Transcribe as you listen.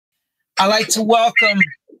I'd like to welcome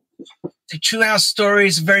to True House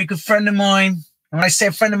Stories, a very good friend of mine. And when I say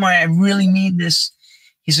a friend of mine, I really mean this.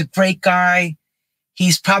 He's a great guy.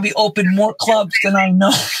 He's probably opened more clubs than I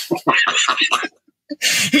know.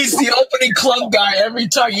 He's the opening club guy every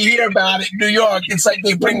time you hear about it in New York. It's like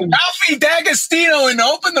they bring Ralphie D'Agostino in to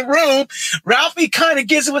open the room. Ralphie kind of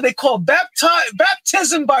gives it what they call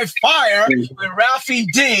baptism by fire with Ralphie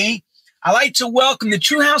Dee. I like to welcome the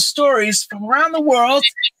True House Stories from around the world,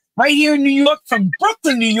 right here in New York, from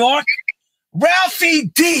Brooklyn, New York,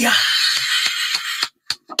 Ralphie Dee.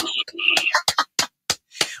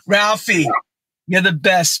 Ralphie, you're the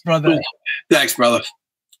best, brother. Thanks, brother.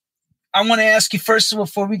 I want to ask you first of all,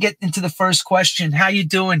 before we get into the first question, how you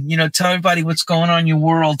doing? You know, tell everybody what's going on in your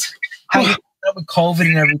world. How you up with COVID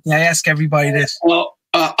and everything? I ask everybody this. Well,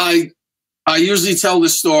 I usually tell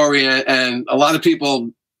this story, and a lot of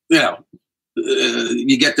people, you know,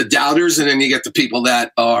 you get the doubters, and then you get the people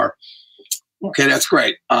that are, okay, that's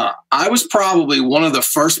great. I was probably one of the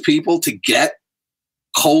first people to get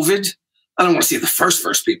COVID. I don't want to say the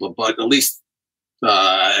first people, but at least of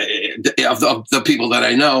the people that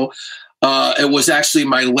I know. It was actually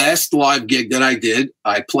my last live gig that I did.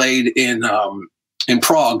 I played in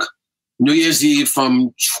Prague, New Year's Eve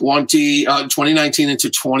from 2019 into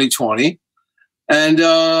 2020. And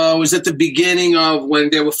it was at the beginning of when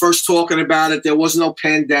they were first talking about it. There was no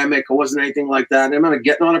pandemic. It wasn't anything like that. And I remember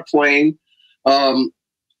getting on a plane,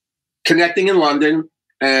 connecting in London,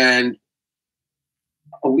 and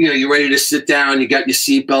you know, you're ready to sit down. You got your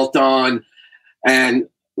seatbelt on, and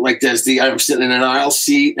like I'm sitting in an aisle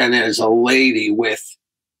seat, and there's a lady with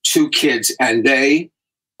two kids, and they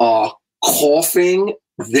are coughing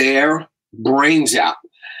their brains out.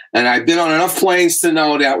 And I've been on enough planes to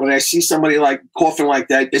know that when I see somebody like coughing like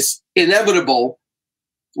that, it's inevitable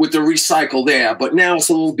with the recycle there. But now it's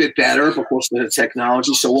a little bit better because of the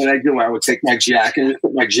technology. So what I do, I would take my jacket and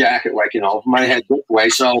put my jacket like, you know, over my head this way,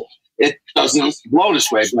 so it doesn't blow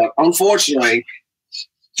this way. But unfortunately,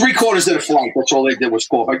 3/4 of the flight, that's all they did was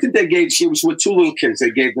cough. I think she was with two little kids.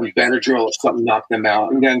 They gave them Benadryl or something, knocked them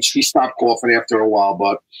out. And then she stopped coughing after a while.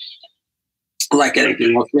 But like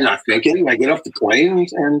anything else, you're not thinking. I get off the plane,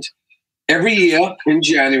 and every year in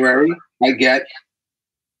January, I get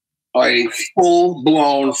a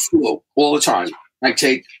full-blown flu all the time. I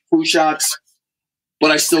take flu shots,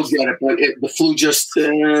 but I still get it. But the flu just,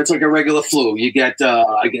 it's like a regular flu. You get,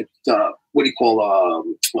 I get, what do you call,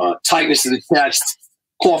 tightness of the chest,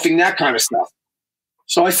 coughing, that kind of stuff.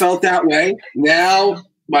 So I felt that way. Now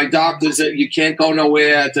my doctor's that you can't go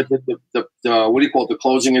nowhere. What do you call it? The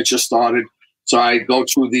closing has just started. So I go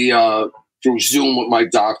through through Zoom with my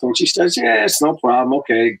doctor, and she says, "Yeah, it's no problem.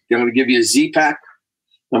 Okay, I'm going to give you a Z-Pack.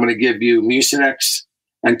 I'm going to give you Mucinex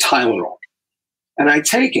and Tylenol." And I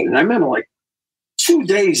take it, and I remember like 3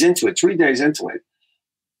 days into it,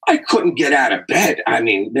 I couldn't get out of bed. I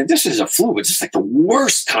mean, this is a flu. It's just like the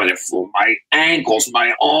worst kind of flu. My ankles,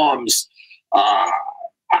 my arms.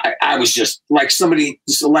 I was just like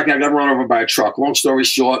like I got run over by a truck. Long story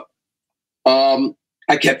short,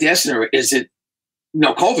 I kept asking her, "Is it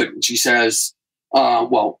no COVID?" And she says,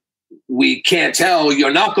 "Well, we can't tell.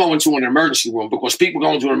 You're not going to an emergency room because people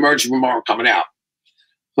going to an emergency room aren't coming out."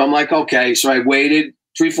 So I'm like, okay. So I waited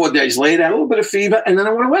 3-4 days later, had a little bit of fever, and then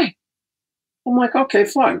I went away. I'm like, okay,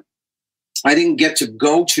 fine. I didn't get to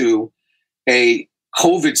go to a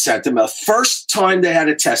COVID center. The first time they had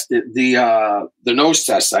to test it, the nose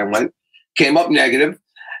test, I went, came up negative,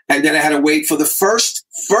 and then I had to wait for the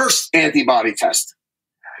first antibody test.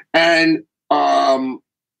 And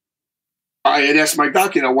I had asked my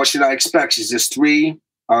doctor, you know, what should I expect? She says three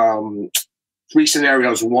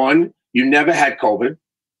scenarios. 1, you never had COVID.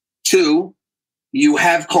 2, you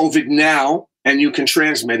have COVID now and you can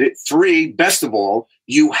transmit it. 3, best of all,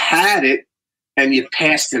 you had it and you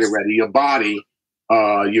passed it already. Your body,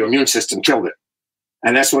 your immune system killed it.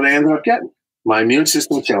 And that's what I ended up getting. My immune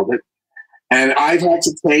system killed it. And I've had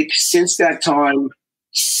to take, since that time,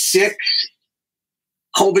 6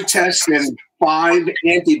 COVID tests and 5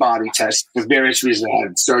 antibody tests for various reasons. I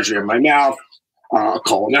had surgery in my mouth,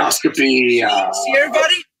 colonoscopy. See,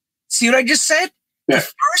 everybody? See what I just said? Yeah. The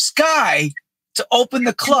first guy to open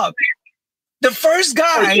the club. The first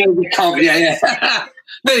guy. Yeah.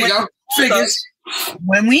 There you go. Figures.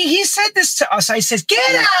 When he said this to us, I said,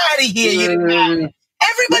 "Get out of here."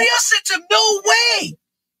 Everybody else said to him, "No way."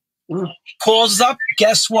 He calls up.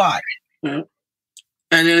 Guess what?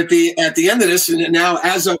 And then at the end of this, and now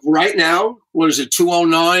as of right now, what is it,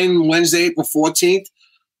 2:09, Wednesday, April 14th,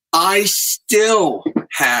 I still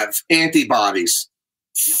have antibodies.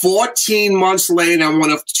 14 months later, I'm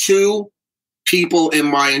one of 2 people in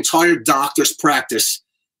my entire doctor's practice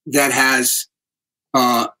that has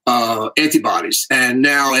antibodies. And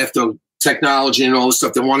now after technology and all this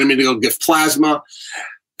stuff, they wanted me to go give plasma.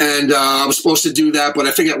 And I was supposed to do that, but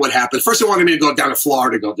I forget what happened. First, they wanted me to go down to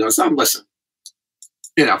Florida to go do it. So listen,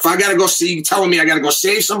 you know, if I got to go see, telling me I got to go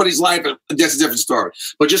save somebody's life, that's a different story.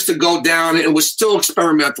 But just to go down, it was still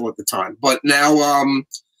experimental at the time. But now,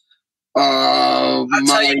 I'll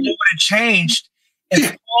tell you what would have changed.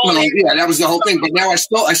 Yeah, that was the whole thing. But now I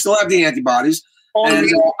still have the antibodies, and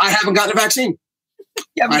I haven't gotten a vaccine.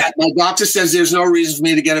 My doctor says there's no reason for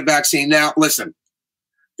me to get a vaccine. Now, listen,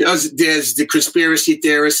 there's the conspiracy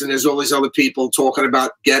theorists, and there's all these other people talking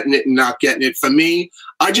about getting it and not getting it. For me,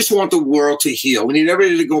 I just want the world to heal. We need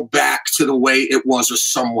everybody to go back to the way it was, or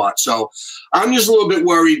somewhat. So I'm just a little bit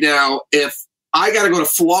worried now. If I got to go to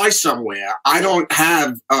fly somewhere, I don't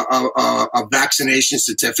have a vaccination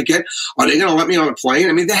certificate. Are they going to let me on a plane?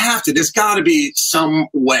 I mean, they have to. There's got to be some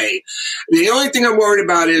way. The only thing I'm worried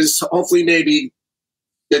about is hopefully maybe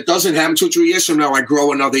it doesn't happen 2 or 3 years from now. I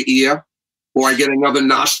grow another ear, or I get another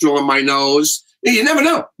nostril in my nose. You never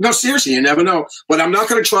know. No, seriously, you never know. But I'm not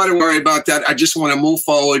going to try to worry about that. I just want to move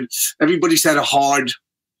forward. Everybody's had a hard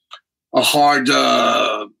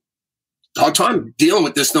time dealing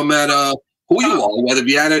with this, no matter who you are, whether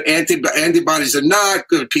you had antibodies or not,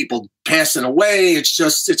 good people passing away.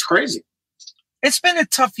 It's crazy. It's been a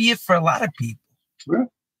tough year for a lot of people. Yeah.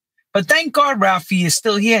 But thank God, Ralphie is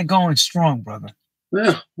still here going strong, brother.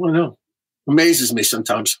 Yeah, I know. Amazes me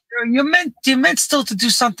sometimes. You're meant still to do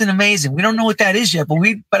something amazing. We don't know what that is yet,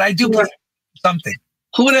 but I do believe something.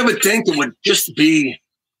 Who would ever think it would just be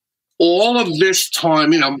all of this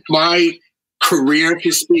time, you know, my career,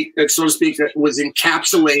 so to speak, that was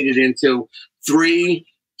encapsulated into 3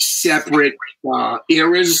 separate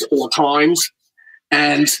eras or times.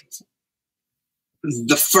 And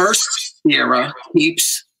the first era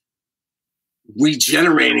keeps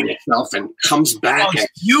regenerating itself and comes back. Oh,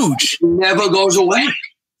 it's huge. It never goes away.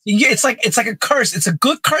 Yeah, it's like a curse. It's a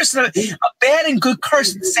good curse and a bad and good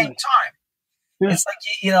curse at the same time. Yeah. It's like,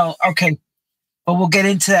 you know, okay, but we'll get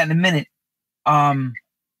into that in a minute.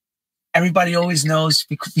 Everybody always knows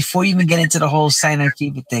before you even get into the whole Cyanide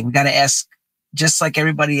Fever thing, we got to ask, just like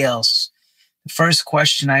everybody else, the first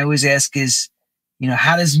question I always ask is, you know,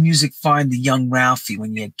 how does music find the young Ralphie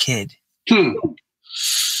when you're a kid?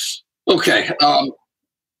 Okay.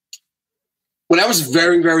 When I was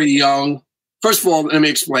very, very young, first of all, let me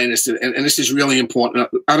explain this, and this is really important.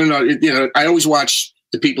 I don't know, you know, I always watch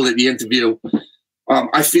the people that you interview.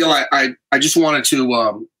 I feel I just wanted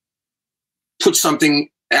to put something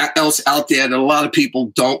else out there that a lot of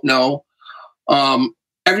people don't know.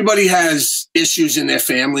 Everybody has issues in their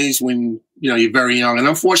families when, you know, you're very young. And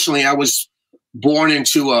unfortunately, I was born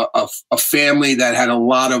into a family that had a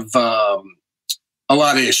lot of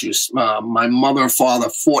issues. My mother and father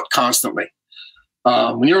fought constantly.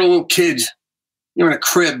 When you're a little kid, you're in a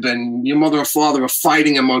crib and your mother and father are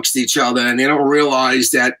fighting amongst each other, and they don't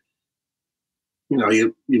realize that, you know,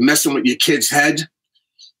 you're messing with your kid's head.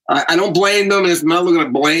 I don't blame them. I'm not going to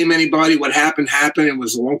blame anybody. What happened. It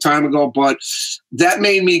was a long time ago, but that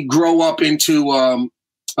made me grow up into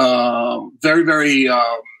very, very, you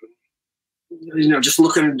know, just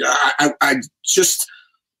looking. I just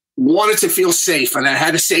wanted to feel safe, and I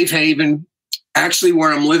had a safe haven, actually,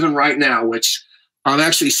 where I'm living right now, which I'm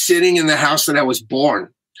actually sitting in the house that I was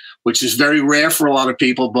born, which is very rare for a lot of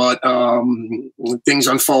people, but things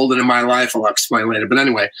unfolded in my life. I'll explain later. But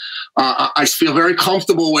anyway, I feel very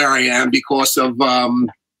comfortable where I am because of,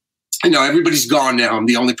 you know, everybody's gone now. I'm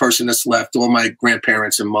the only person that's left. All my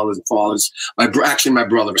grandparents and mothers and fathers. Actually, my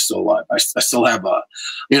brother is still alive. I still have,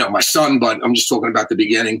 you know, my son, but I'm just talking about the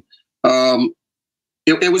beginning.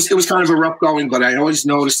 It was kind of a rough going, but I always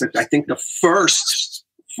noticed that I think the first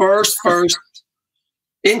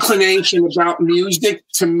inclination about music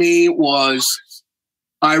to me was,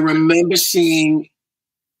 I remember seeing,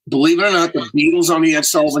 believe it or not, the Beatles on the Ed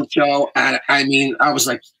Sullivan show. And I mean, I was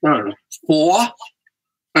like, I don't know, 4.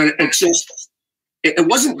 And it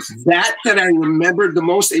wasn't that I remembered the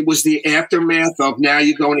most. It was the aftermath of, now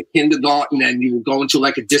you're going to kindergarten and you would go into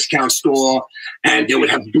like a discount store and they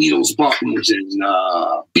would have Beatles buttons and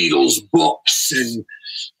Beatles books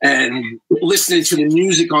and listening to the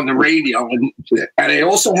music on the radio. And I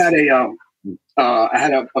also had I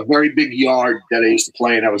had a very big yard that I used to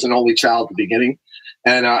play in. I was an only child at the beginning.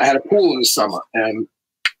 And I had a pool in the summer. And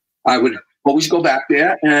I would always go back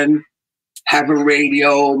there and have a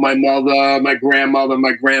radio. My mother, my grandmother,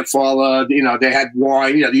 my grandfather, you know, they had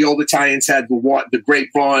wine. You know, the old Italians had the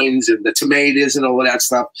grapevines and the tomatoes and all of that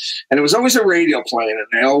stuff. And it was always a radio playing.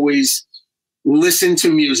 And I always listen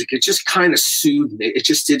to music. It just kind of soothed me. It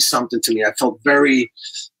just did something to me. I felt very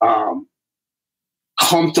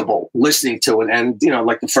comfortable listening to it. And, you know,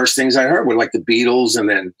 like the first things I heard were like the Beatles and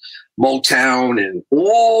then Motown and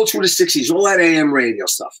all through the 60s, all that AM radio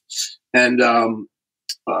stuff. And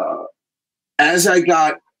as I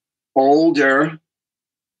got older,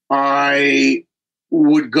 I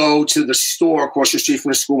would go to the store across the street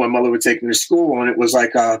from the school. My mother would take me to school, and it was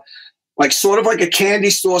like sort of like a candy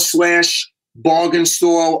store slash bargain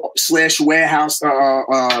store slash warehouse,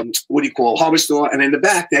 what do you call it, hardware store. And in the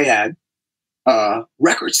back, they had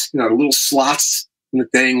records, you know, the little slots in the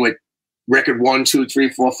thing with record 1, 2, 3,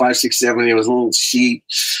 4, 5, 6, 7. It was a little sheet.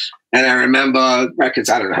 And I remember records,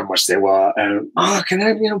 I don't know how much they were. And, can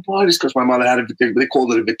I, buy this? Because my mother had they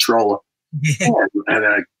called it a Victrola. Yeah.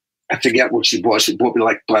 And I forget what she bought. She bought me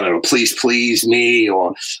like, I don't know, Please Please Me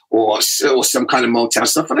or some kind of Motown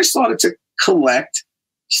stuff. And I started to collect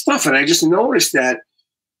stuff. And I just noticed that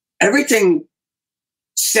everything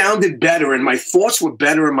sounded better and my thoughts were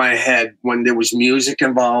better in my head when there was music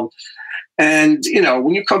involved. And, you know,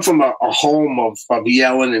 when you come from a home of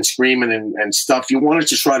yelling and screaming and stuff, you wanted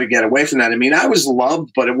to try to get away from that. I mean, I was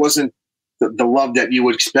loved, but it wasn't the love that you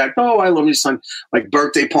would expect. Oh, I love your son, like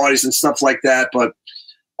birthday parties and stuff like that. But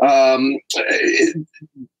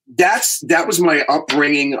that was my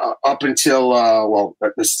upbringing up until,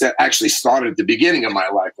 this actually started at the beginning of my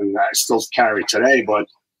life, and I still carry today. But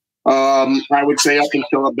I would say up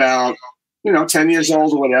until about, 10 years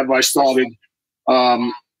old or whatever, I started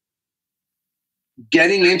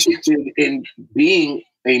getting interested in being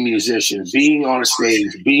a musician, being on a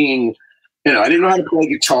stage, being, I didn't know how to play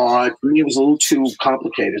guitar. For me, it was a little too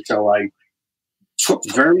complicated. So I took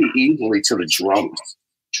very easily to the drums.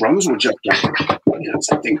 Drums were just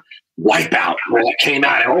something Wipeout when it came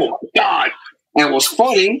out. Oh my God. And it was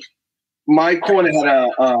funny. My corner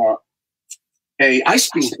had a ice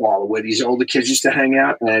cream parlor where these older kids used to hang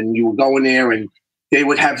out, and you would go in there and they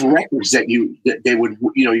would have records that you would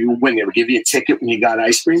win. They would give you a ticket when you got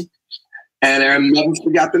ice cream. And I never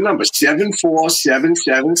forgot the number,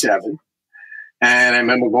 74777. And I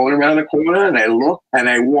remember going around the corner and I looked and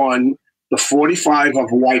I won the 45 of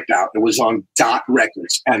Wipeout. It was on Dot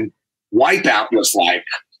Records. And Wipeout was like,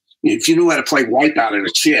 if you knew how to play Wipeout in a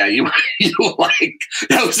chair, you were like,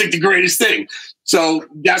 that was like the greatest thing. So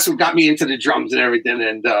that's what got me into the drums and everything.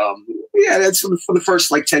 And that's for the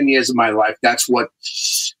first like 10 years of my life. That's what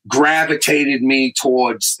gravitated me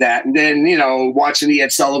towards that. And then, watching the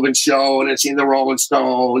Ed Sullivan show and then seeing the Rolling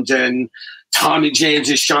Stones and Tommy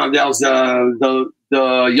James's, Shondells, the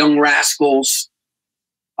Young Rascals,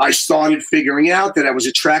 I started figuring out that I was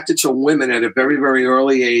attracted to women at a very, very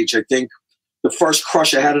early age. I think the first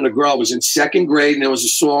crush I had on a girl was in second grade, and there was a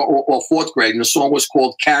song, or fourth grade, and the song was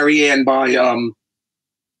called Carrie Ann by the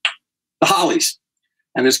Hollies.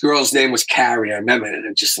 And this girl's name was Carrie. I remember it.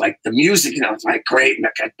 And just like the music, it's like great. And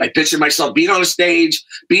I pictured myself being on a stage,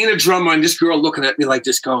 being a drummer, and this girl looking at me like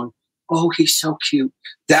this going, oh, he's so cute.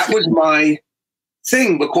 That was my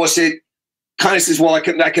thing, because it kind of says, well, I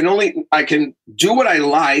can do what I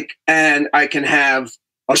like, and I can have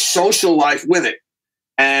a social life with it.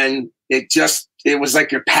 And it was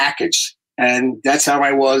like your package. And that's how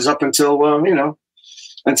I was up until,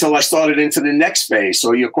 until I started into the next phase.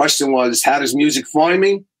 So your question was, how does music find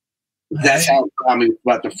me? That's how it found me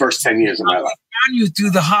about the first 10 years of my life. Found you through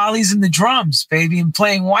the Hollies and the drums, baby, and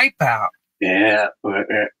playing Wipeout. Yeah.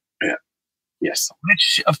 Yes.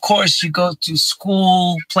 Which, of course, you go to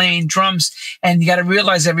school playing drums, and you got to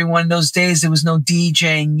realize, everyone, those days there was no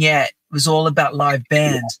DJing yet. It was all about live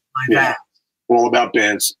bands. All about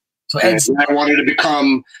bands. So I wanted to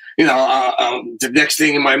become, the next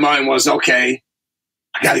thing in my mind was, okay,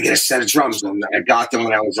 I got to get a set of drums. And I got them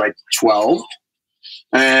when I was like 12.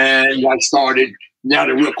 And I started, now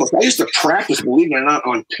the real quick, I used to practice, believe it or not,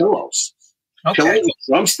 on pillows. Okay. Pillows with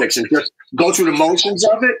drumsticks, and just go through the motions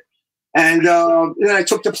of it. And I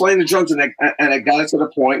took to playing the drums, and I got it to the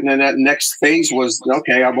point. And then that next phase was,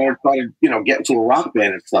 okay, I want to try to, get into a rock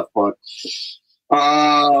band and stuff. But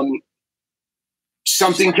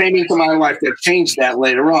something came into my life that changed that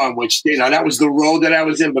later on, which, that was the road that I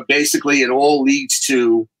was in. But basically, it all leads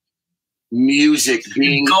to music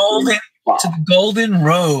being to the golden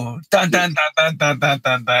road. Dun, dun, dun, dun, dun,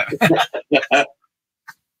 dun, dun.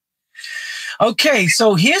 Okay,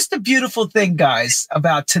 so here's the beautiful thing, guys,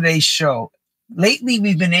 about today's show. Lately,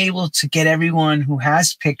 we've been able to get everyone who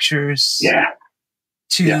has pictures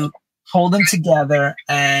to hold them together,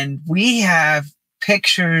 and we have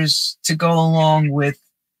pictures to go along with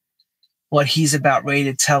what he's about ready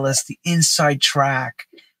to tell us, the inside track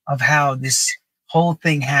of how this whole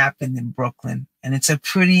thing happened in Brooklyn. And it's a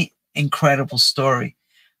pretty incredible story.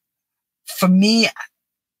 For me,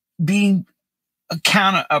 being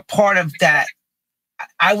a part of that,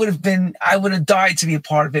 I would have died to be a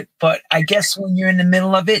part of it. But I guess when you're in the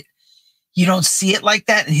middle of it, you don't see it like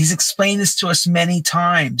that. And he's explained this to us many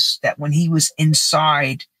times, that when he was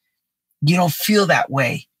inside, you don't feel that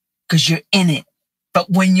way because you're in it. But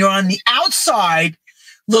when you're on the outside,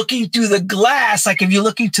 looking through the glass, like if you're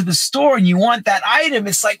looking to the store and you want that item,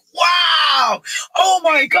 it's like, wow, oh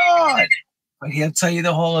my God. But he'll tell you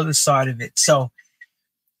the whole other side of it. So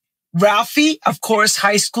Ralphie, of course,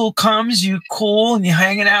 high school comes, you cool and you're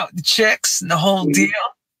hanging out with the chicks and the whole deal.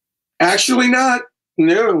 Actually not.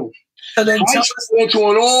 No. So then I went to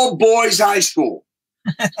an all boys high school.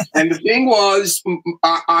 And the thing was,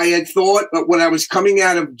 I had thought that when I was coming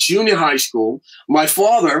out of junior high school, my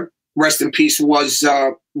father, rest in peace,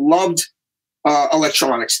 loved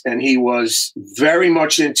electronics, and he was very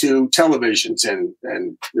much into televisions.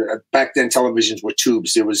 And back then, televisions were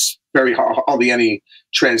tubes. There was hardly any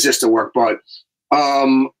transistor work, but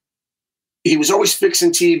he was always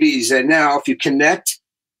fixing TVs. And now, if you connect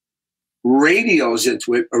radios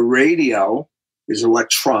into it, a radio is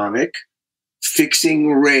electronic.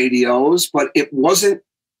 Fixing radios, but it wasn't,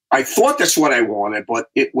 I thought that's what I wanted, but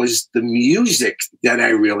it was the music that I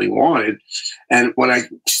really wanted. And when I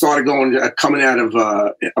started coming out of,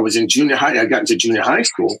 I was in junior high, I got into junior high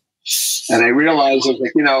school, and I realized, I was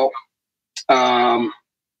like,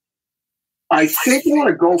 I think I want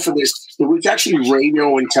to go for this. It was actually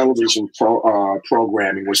radio and television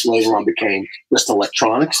programming, which later on became just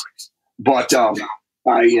electronics. But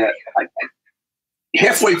I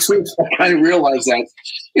halfway through, I kind of realized that,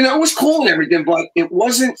 it was cool and everything, but it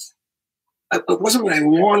wasn't what I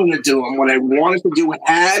wanted to do. And what I wanted to do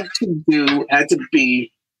had to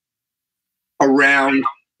be around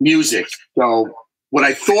music. So what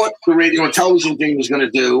I thought the radio and television thing was going to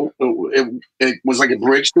do, it was like a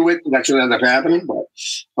bridge to it. That's what ended up happening. But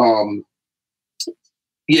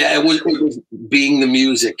it was being the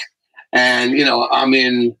music. And, I'm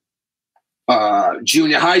in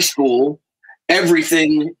junior high school.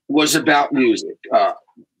 Everything was about music.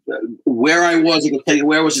 Where I was, I could tell you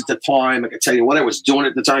where I was at the time. I could tell you what I was doing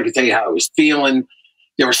at the time. I could tell you how I was feeling.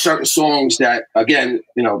 There were certain songs that, again,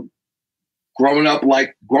 growing up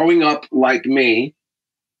like me,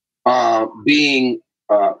 being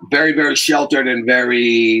very, very sheltered and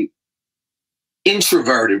very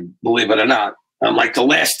introverted, believe it or not. I'm like the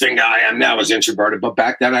last thing I am now is introverted, but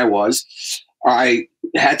back then I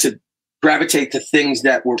had to gravitate to things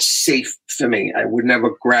that were safe for me. I would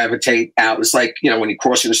never gravitate out. It's like, when you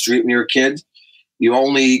cross in the street when you're a kid, you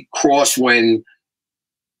only cross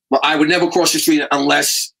I would never cross the street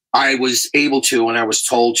unless I was able to and I was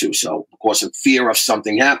told to. So, of course, of fear of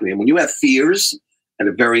something happening. When you have fears at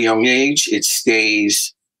a very young age, it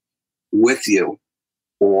stays with you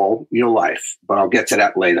all your life. But I'll get to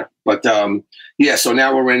that later. But so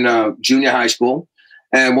now we're in junior high school.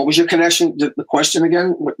 And what was your connection? The question again?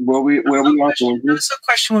 Where we are? That's a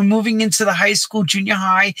question. We're moving into the high school, junior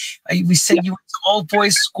high. We said you went to all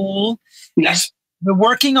boys school. Yes. We're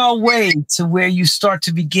working our way to where you start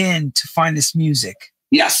to begin to find this music.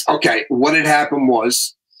 Yes. Okay. What had happened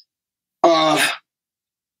was, I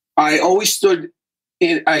always stood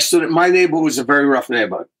in my neighborhood was a very rough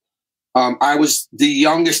neighborhood. I was the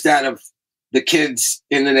youngest out of the kids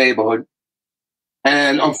in the neighborhood.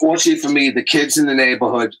 And unfortunately for me, the kids in the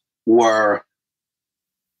neighborhood were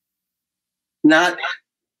not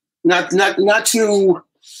too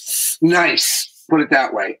nice, put it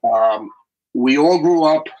that way. We all grew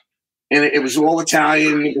up, and it was all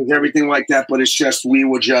Italian, it was everything like that. But it's just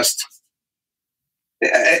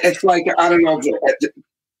it's like, I don't know,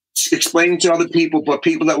 explaining to other people, but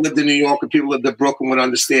people that lived in New York and people that lived in Brooklyn would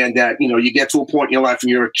understand that, you get to a point in your life when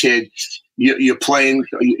you're a kid, you're playing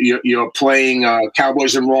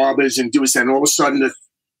Cowboys and Robbers and doing that, and all of a sudden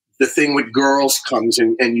the thing with girls comes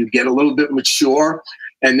and you get a little bit mature,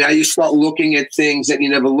 and now you start looking at things that you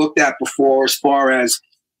never looked at before, as far as,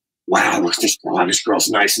 wow, look, this girl's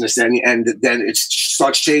nice, and then it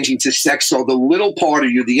starts changing to sex. So the little part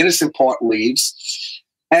of you, the innocent part, leaves,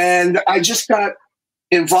 and I just got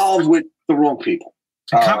involved with the wrong people.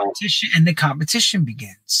 The competition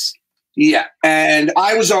begins. Yeah, and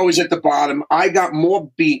I was always at the bottom. I got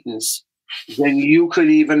more beatings than you could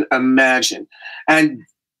even imagine. And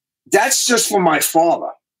that's just from my father.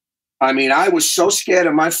 I mean, I was so scared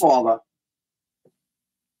of my father.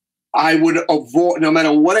 I would avoid, no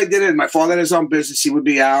matter what I did, my father had his own business, he would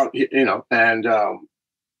be out, and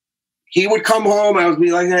he would come home, and I would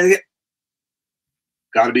be like, hey,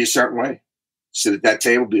 got to be a certain way. Sit at that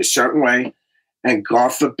table, be a certain way. and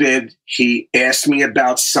God forbid he asked me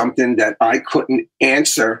about something that I couldn't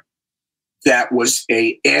answer, that was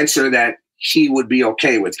a answer that he would be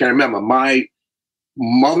okay with. Can I remember my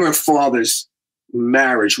mother and father's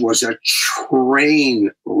marriage was a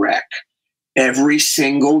train wreck. Every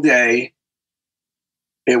single day,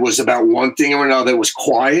 it was about one thing or another. It was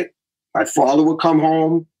quiet. My father would come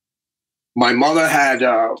home. My mother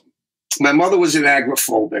was an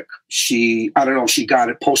agoraphobic. I don't know if she got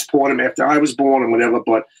it postpartum after I was born or whatever,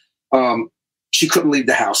 but she couldn't leave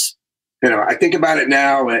the house. You know, I think about it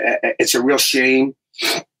now. It's a real shame.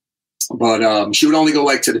 But she would only go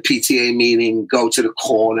like to the PTA meeting, go to the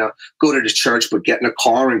corner, go to the church, but get in a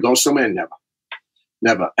car and go somewhere.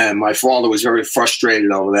 Never. And my father was very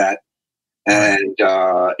frustrated over that. And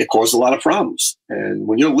it caused a lot of problems. And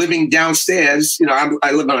when you're living downstairs, you know,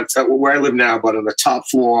 I live on where I live now, but on the top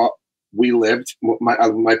floor, we lived,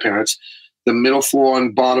 my parents. The middle floor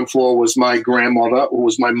and bottom floor was my grandmother, who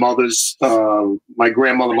was my mother's, my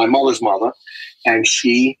mother's mother. And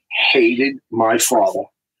she hated my father.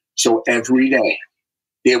 So every day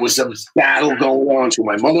there was a battle going on. So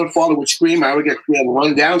my mother and father would scream. I would get scared and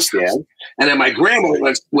run downstairs. And then my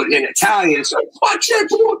grandmother would in Italian say, "Watch it,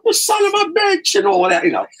 the son of a bitch," and all of that,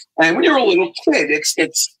 you know. And when you're a little kid, it's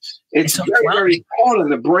very, very hard on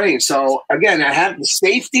the brain. So again, I had the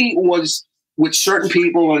safety was with certain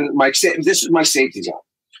people, and this is my safety zone.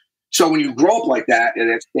 So when you grow up like that,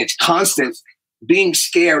 and it's constant being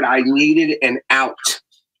scared, I needed an out.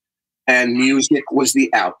 And music was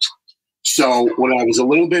the out. So when I was a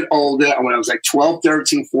little bit older, when I was like 12,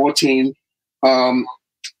 13, 14,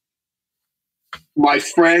 my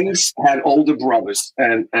friends had older brothers,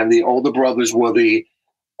 and the older brothers were the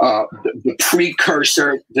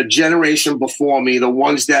precursor, the generation before me, the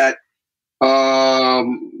ones that I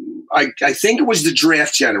think it was the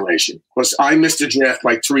draft generation, because I missed the draft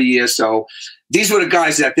by 3 years. So these were the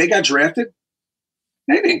guys that they got drafted.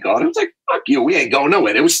 They didn't go. It was like, fuck you, we ain't going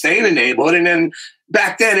nowhere. They would stay in the neighborhood. And then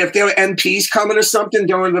back then, if there were MPs coming or something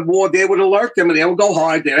during the war, they would alert them and they would go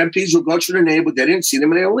hard. Their MPs would go to the neighborhood. They didn't see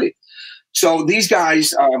them and they would leave. So these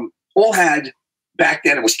guys all had, back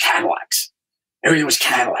then it was Cadillacs. Everything was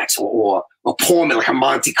Cadillacs or Pullman, like a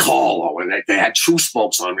Monte Carlo. And they had true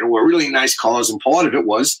spokes on it. They were really nice cars. And part of it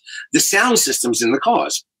was the sound systems in the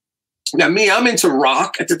cars. Now, me, I'm into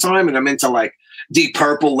rock at the time, and I'm into like Deep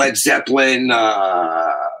Purple, Led Zeppelin,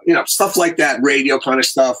 you know, stuff like that, radio kind of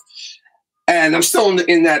stuff. And I'm still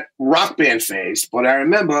in that rock band phase. But I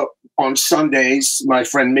remember on Sundays, my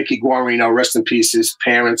friend Mickey Guarino, rest in peace, his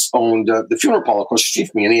parents owned the funeral parlor across the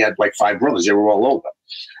street from me, and he had like 5 brothers. They were all older.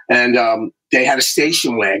 And they had a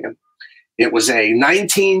station wagon. It was a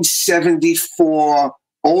 1974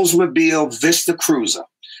 Oldsmobile Vista Cruiser,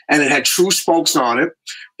 and it had true spokes on it.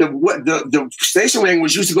 The station wagon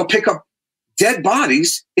was used to go pick up dead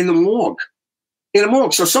bodies in the morgue.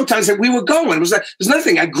 So sometimes we were going. It was like, there's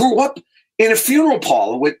nothing. I grew up in a funeral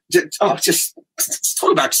parlor with just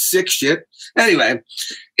talk about sick shit. Anyway,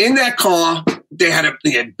 in that car, they had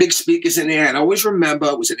big speakers in there. And I always remember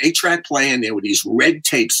it was an 8-track player, and there were these red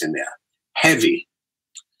tapes in there, heavy.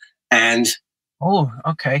 And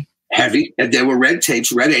heavy. And there were red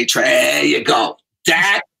tapes, red 8-track. There you go.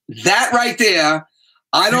 That right there.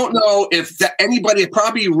 I don't know if anybody,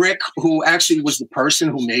 probably Rick, who actually was the person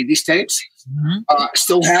who made these tapes,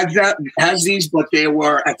 still has these, but they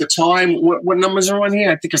were at the time. What numbers are on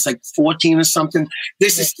here? I think it's like 14 or something.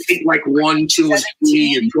 This is like 1, 2, and 3.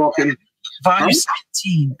 You're talking volume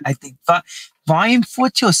 17, I think. Volume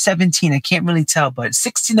 14 or 17, I can't really tell, but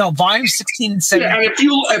 16. No, volume 16 and 17. Yeah, and if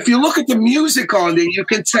you look at the music on there, you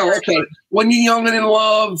can tell. Okay, When You're Young and in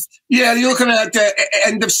Love. Yeah, you're looking at the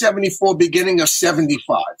end of 74, beginning of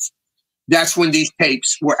 75. That's when these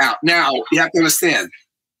tapes were out. Now you have to understand,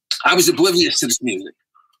 I was oblivious to this music.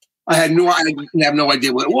 I have no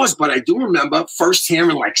idea what it was, but I do remember first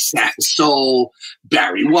hearing like Satin Soul,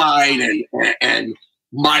 Barry White, and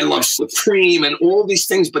My Love Supreme, and all these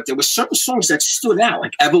things. But there were certain songs that stood out,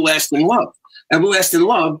 like Everlasting Love. Everlasting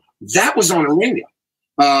Love, that was on the radio.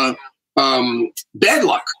 Bad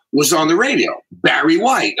Luck was on the radio. Barry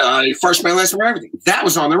White, First Man, Last Man, Everything. That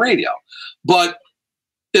was on the radio. But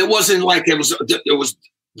it wasn't like it was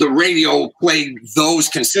the radio played those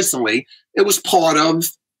consistently. It was part of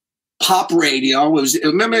pop radio.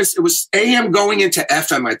 It was AM going into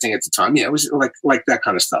FM, I think, at the time. Yeah, it was like that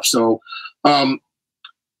kind of stuff. So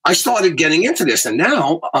I started getting into this, and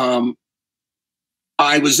now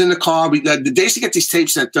I was in the car. They used to get these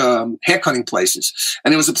tapes at haircutting places,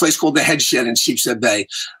 and there was a place called the Head Shed in Sheepshead Bay,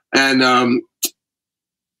 and I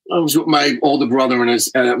was with my older brother and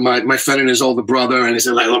my friend and his older brother, and he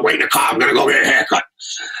said, "Like, wait in the car. I'm gonna go get a haircut."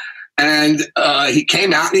 And he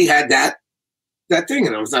came out and he had that thing,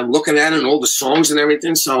 and I'm looking at it and all the songs and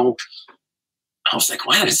everything. So I was like,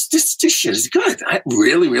 wow, this shit is good. I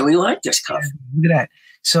really, really like this cover. Look at that.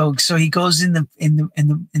 So he goes in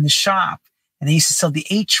the shop, and they used to sell the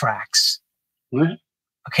 8 tracks. Mm-hmm.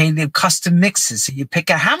 Okay, they're custom mixes. So you pick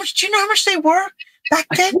out how much. Do you know how much they were back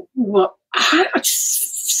then? Well,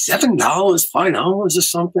 $7, $5 or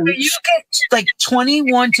something. You get like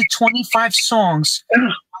 21 to 25 songs on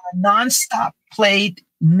a non-stop played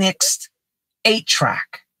mixed 8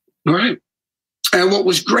 track. Right. And what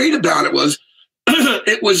was great about it was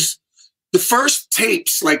it was the first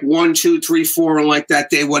tapes, like 1, 2, 3, 4, and like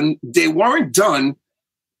that. They weren't done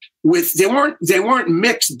with. They weren't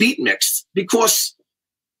mixed, beat mixed, because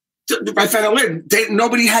I found out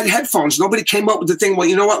nobody had headphones. Nobody came up with the thing. Well,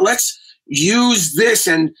 you know what? Let's use this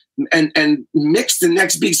and mix the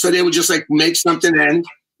next beat. So they would just like make something and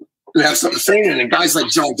have something singing. And guys like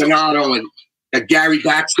Joe Donato and Gary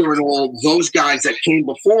Baxter and all those guys that came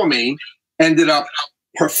before me ended up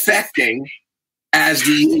perfecting as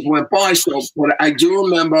the years went by. So what I do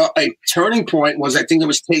remember, a turning point was, I think it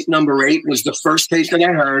was tape number 8 was the first tape that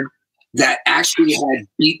I heard that actually had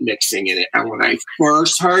beat mixing in it. And when I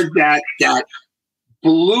first heard that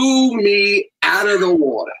blew me out of the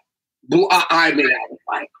water. I mean, I was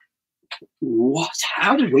like, what?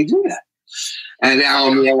 How did we do that? And now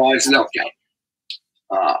I'm realizing, okay,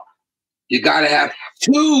 you got to have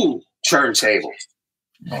 2 turntables.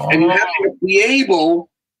 Oh. And you have to be able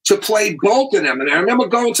to play both of them. And I remember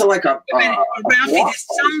going to like Ralphie,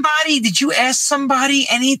 did you ask somebody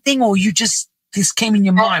anything, or you just this came in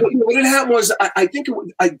your mind? What had happened was, I think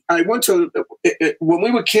I went to when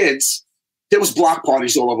we were kids. There was block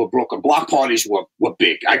parties all over Brooklyn. Block parties were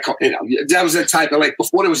big. That was the type of, like,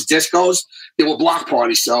 before there was discos, there were block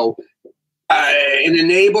parties. So in the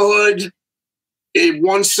neighborhood,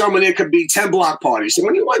 one summer there could be 10 block parties. So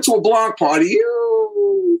when you went to a block party,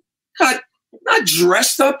 you got not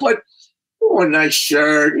dressed up, but a nice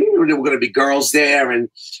shirt. You knew there were going to be girls there, and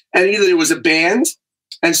either there was a band,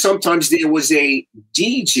 and sometimes there was a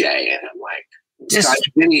DJ. And I'm like,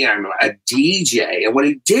 a DJ. And what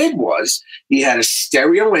he did was he had a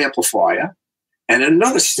stereo amplifier and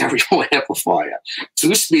another stereo amplifier,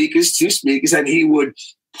 2 speakers, and he would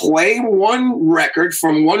play one record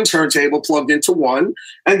from one turntable plugged into one,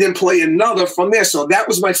 and then play another from there. So that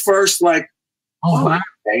was my first, like,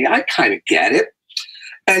 okay, I kind of get it.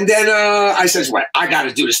 And then I said, well, I got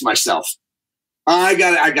to do this myself. I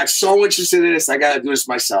got so interested in this, I got to do this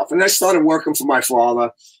myself. And I started working for my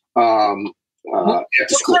father. What kind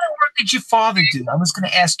of work did your father do? I was going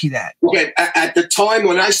to ask you that. Okay, at the time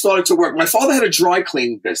when I started to work, my father had a dry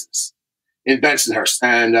cleaning business in Bensonhurst,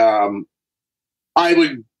 and I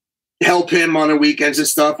would help him on the weekends and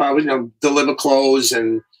stuff. I would deliver clothes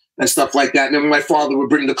and stuff like that. And then my father would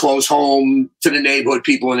bring the clothes home to the neighborhood,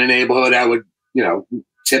 people in the neighborhood. I would,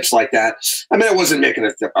 tips like that. I mean, I wasn't making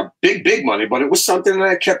a big money, but it was something that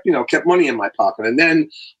I kept money in my pocket. And then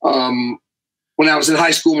when I was in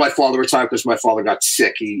high school, my father retired because my father got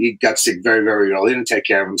sick. He got sick very, very early. He didn't take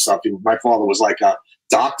care of himself. My father was like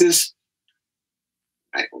doctors.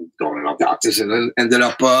 I going to doctors, and then ended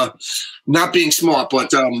up not being smart.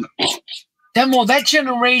 But that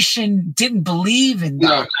generation didn't believe in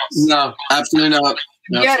that. No, absolutely not.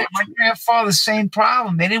 Yeah, my grandfather, same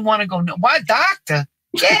problem. They didn't want to go. Why, doctor?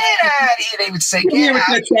 Get out of here! They would say, "Get out."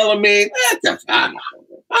 They're telling me, I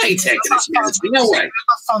ain't taking this medicine. No way.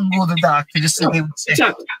 My son go to the doctor. Just so they would say.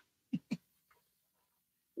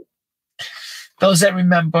 Those that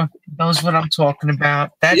remember knows what I'm talking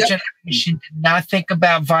about. That generation did not think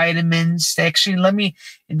about vitamins. Actually, let me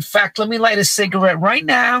light a cigarette right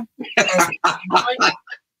now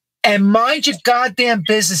and mind your goddamn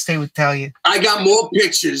business, they would tell you. I got more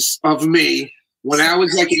pictures of me when I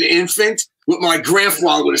was like an infant with my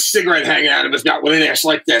grandfather with a cigarette hanging out of his mouth with an ass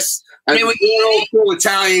like this. And they were all cool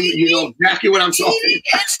Italian, exactly what I'm talking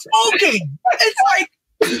about. It's smoking. It's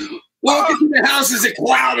like walking through the house is a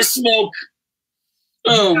cloud of smoke.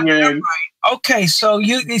 Oh man. Okay, so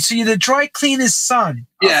you're the dry cleaner's son.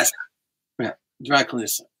 Yes. Yeah, dry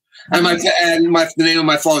cleaner's son. And the name of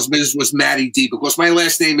my father's business was Matty D, because my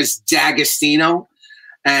last name is D'Agostino.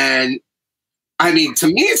 And I mean, to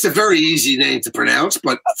me, it's a very easy name to pronounce,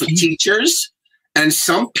 but for teachers and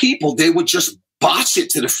some people, they would just botch it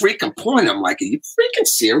to the freaking point. I'm like, are you freaking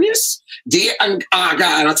serious? God,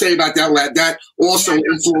 I'll tell you about that. That also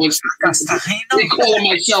influenced me calling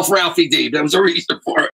myself Ralphie Dee. There was a reason for it.